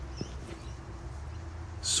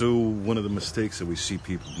So one of the mistakes that we see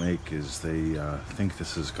people make is they think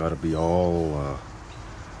this has got to be all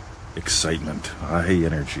excitement, high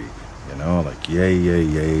energy, like yay, yay,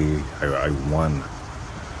 yay, I won.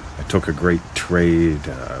 I took a great trade,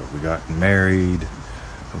 we got married,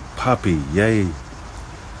 puppy, yay.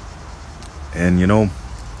 And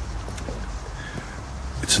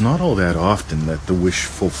it's not all that often that the wish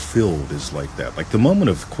fulfilled is like that. Like the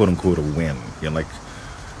moment of quote unquote a win, like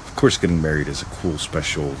of course getting married is a cool,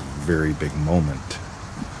 special, very big moment.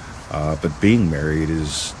 But being married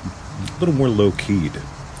is a little more low-keyed.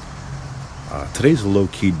 Today's a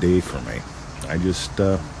low-key day for me.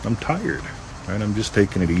 I'm tired, right? I'm just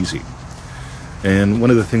taking it easy. And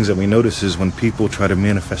one of the things that we notice is when people try to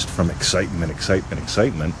manifest from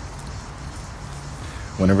excitement,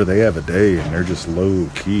 whenever they have a day and they're just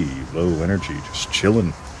low-key, low energy, just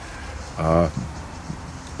chilling,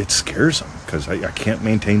 it scares them because I can't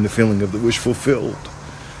maintain the feeling of the wish fulfilled.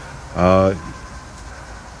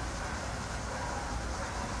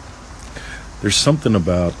 There's something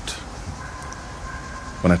about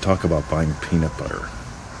when I talk about buying peanut butter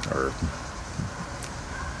or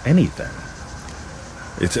anything.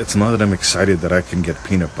 It's not that I'm excited that I can get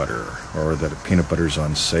peanut butter or that peanut butter's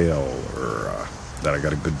on sale or that I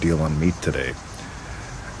got a good deal on meat today.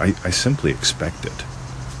 I simply expect it.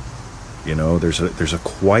 There's a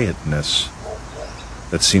quietness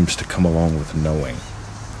that seems to come along with knowing.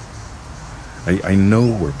 I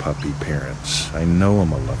know we're puppy parents. I know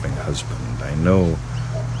I'm a loving husband. I know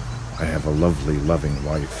I have a lovely, loving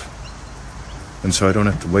wife. And so I don't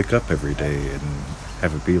have to wake up every day and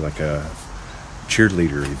have it be like a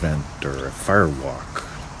cheerleader event or a fire walk.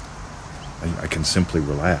 I can simply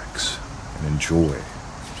relax and enjoy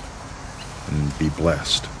and be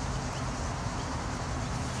blessed.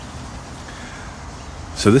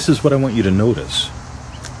 So this is what I want you to notice.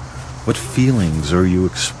 What feelings are you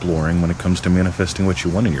exploring when it comes to manifesting what you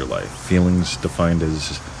want in your life? Feelings defined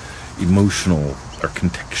as emotional or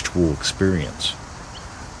contextual experience.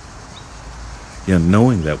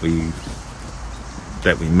 Knowing that we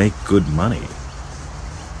make good money,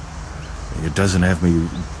 it doesn't have me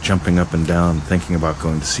jumping up and down thinking about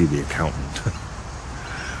going to see the accountant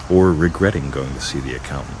or regretting going to see the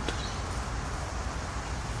accountant.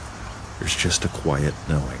 There's just a quiet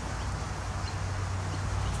knowing.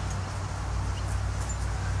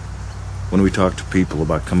 When we talk to people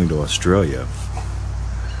about coming to Australia,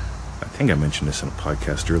 I think I mentioned this in a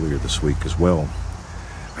podcast earlier this week as well,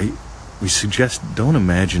 we suggest don't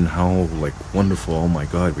imagine how wonderful, oh my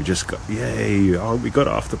God, we just got, yay, oh, we got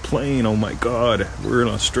off the plane, oh my God, we're in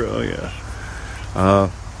Australia.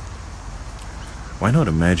 Why not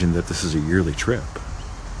imagine that this is a yearly trip?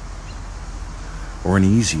 Or an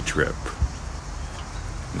easy trip?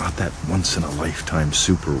 Not that once-in-a-lifetime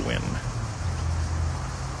super win.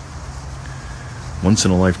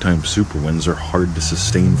 Once-in-a-lifetime super wins are hard to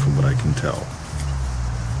sustain from what I can tell.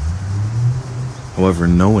 However,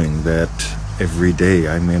 knowing that every day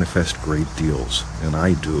I manifest great deals, and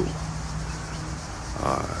I do.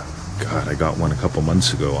 God, I got one a couple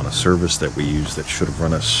months ago on a service that we used that should have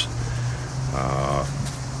run us,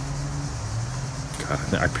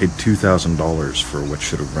 I paid $2,000 for what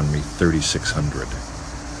should have run me $3,600.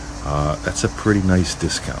 That's a pretty nice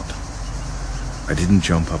discount. I didn't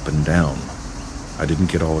jump up and down. I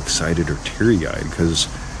didn't get all excited or teary-eyed because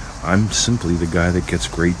I'm simply the guy that gets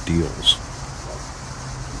great deals.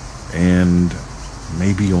 And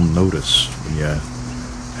maybe you'll notice when you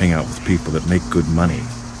hang out with people that make good money,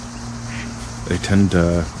 they tend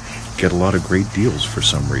to get a lot of great deals for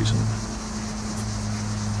some reason.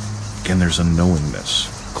 Again, there's a knowingness,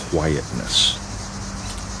 quietness,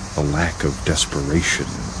 a lack of desperation,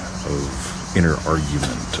 of inner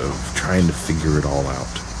argument, of trying to figure it all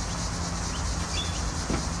out.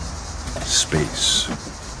 Space.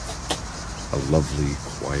 A lovely,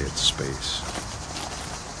 quiet space.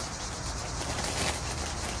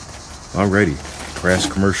 Alrighty, crass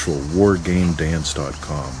commercial,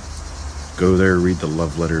 wargamedance.com. Go there, read the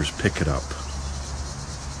love letters, pick it up.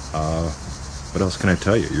 What else can I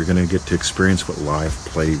tell you? You're going to get to experience what live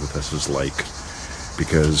play with us is like.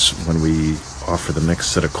 Because when we offer the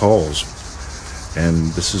next set of calls,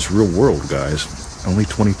 and this is real world, guys, only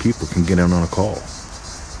 20 people can get in on a call.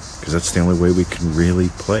 Because that's the only way we can really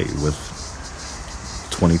play with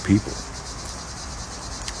 20 people.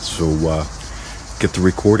 So, get the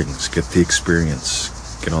recordings, get the experience,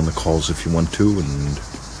 get on the calls if you want to, and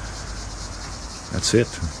that's it.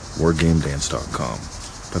 wargamedance.com.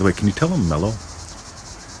 By the way, can you tell I'm mellow?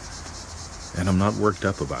 And I'm not worked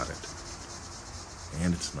up about it.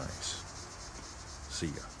 And it's nice. See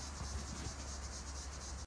ya.